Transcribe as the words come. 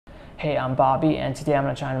Hey, I'm Bobby, and today I'm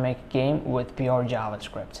going to try to make a game with pure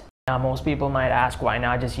JavaScript. Now, most people might ask, why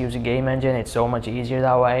not just use a game engine? It's so much easier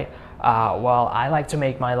that way. Well, I like to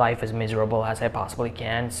make my life as miserable as I possibly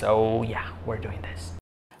can, so yeah, we're doing this.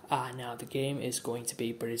 Now, the game is going to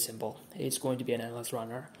be pretty simple. It's going to be an endless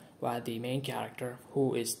runner, where the main character,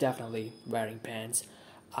 who is definitely wearing pants,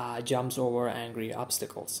 jumps over angry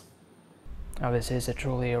obstacles. Now, this is a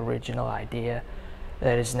truly original idea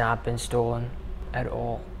that has not been stolen at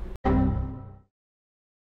all.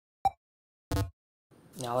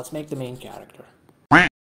 Now let's make the main character.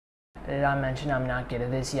 Did I mention I'm not good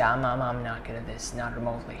at this? Yeah, I'm not good at this, not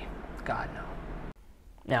remotely. God, no.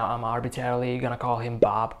 Now I'm arbitrarily gonna call him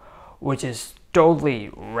Bob, which is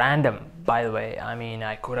totally random, by the way. I mean,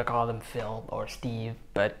 I could have called him Phil or Steve,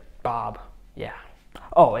 but Bob, yeah.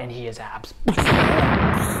 Oh, and he has abs. And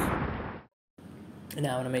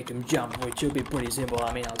now I'm gonna make him jump, which should be pretty simple.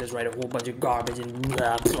 I mean, I'll just write a whole bunch of garbage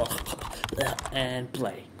and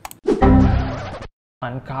play.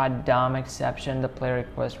 On goddamn exception, the play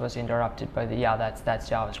request was interrupted by the... Yeah, that's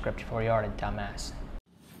JavaScript for you, a dumbass.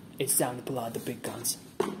 It's time to pull out the big guns.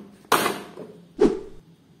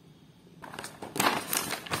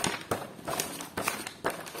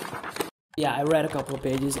 Yeah, I read a couple of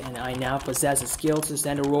pages and I now possess the skills to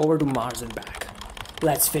send a rover to Mars and back.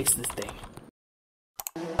 Let's fix this thing.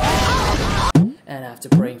 And after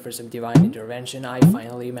praying for some divine intervention, I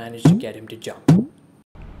finally managed to get him to jump.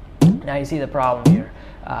 Now you see the problem here.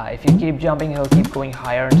 If you keep jumping, he'll keep going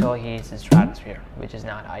higher until he hits the stratosphere, which is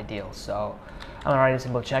not ideal. So I'm gonna write a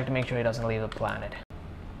simple check to make sure he doesn't leave the planet.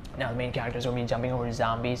 Now the main character is gonna be jumping over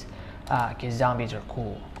zombies, because zombies are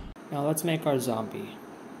cool. Now let's make our zombie.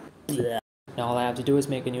 Now all I have to do is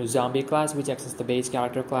make a new zombie class, which accesses the base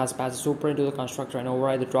character class, passes super into the constructor, and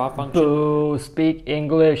override the draw function. Boo! Speak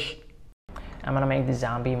English! I'm gonna make the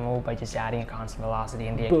zombie move by just adding a constant velocity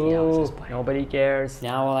in the analysis plane. Nobody cares.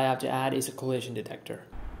 Now all I have to add is a collision detector.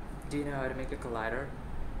 Do you know how to make a collider?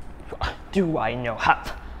 Do I know how?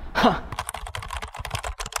 Huh.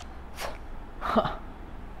 Huh.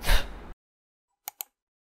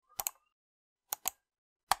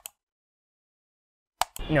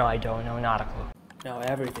 No, I don't know, not a clue. Now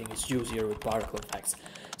everything is juicier with particle effects,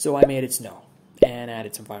 so I made it snow and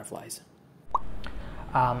added some fireflies.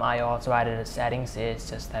 I also added the settings. It's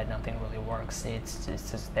just that nothing really works. It's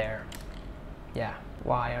just there. Yeah,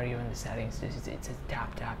 why are you in the settings? It's a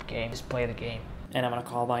tap game. Just play the game. And I'm gonna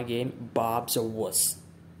call my game Bob's a Wuss.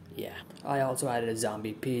 Yeah. I also added a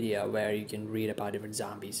Zombiepedia where you can read about different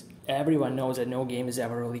zombies. Everyone knows that no game is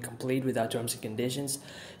ever really complete without terms and conditions.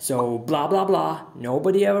 So blah blah blah.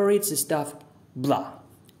 Nobody ever reads this stuff. Blah.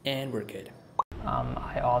 And we're good.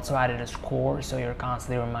 I also added a score so you're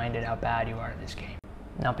constantly reminded how bad you are at this game.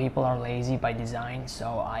 Now people are lazy by design,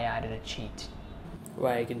 so I added a cheat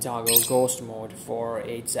where you can toggle ghost mode for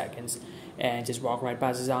 8 seconds and just walk right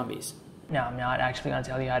past the zombies. Now I'm not actually going to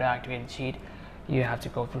tell you how to activate the cheat. You have to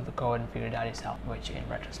go through the code and figure it out yourself, which in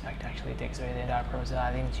retrospect actually takes away the entire purpose of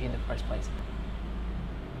adding the cheat in the first place.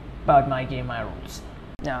 But my game, my rules.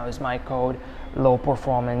 Now is my code low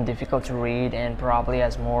performance, difficult to read, and probably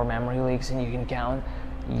has more memory leaks than you can count?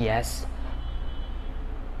 Yes.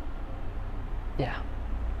 Yeah.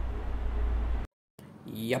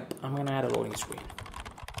 Yep, I'm gonna add a loading screen.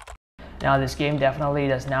 Now this game definitely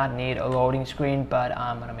does not need a loading screen, but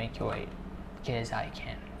I'm gonna make you wait, because I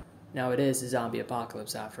can. Now it is a zombie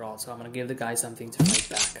apocalypse after all, so I'm gonna give the guy something to fight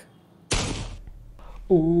back.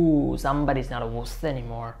 Ooh, somebody's not a wuss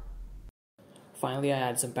anymore. Finally I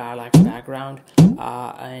added some parallax background,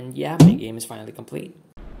 and yeah, my game is finally complete.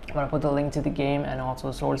 I'm gonna put the link to the game and also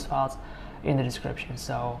the source files in the description,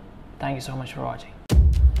 so thank you so much for watching.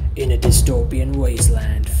 In a dystopian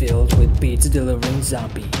wasteland filled with pizza delivering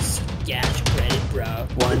zombies. Get your credit, bro.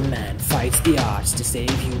 One man fights the odds to save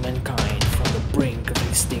humankind from the brink of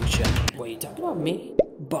extinction. Wait, you talking about me?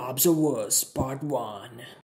 Bob's a Wuss, Part 1.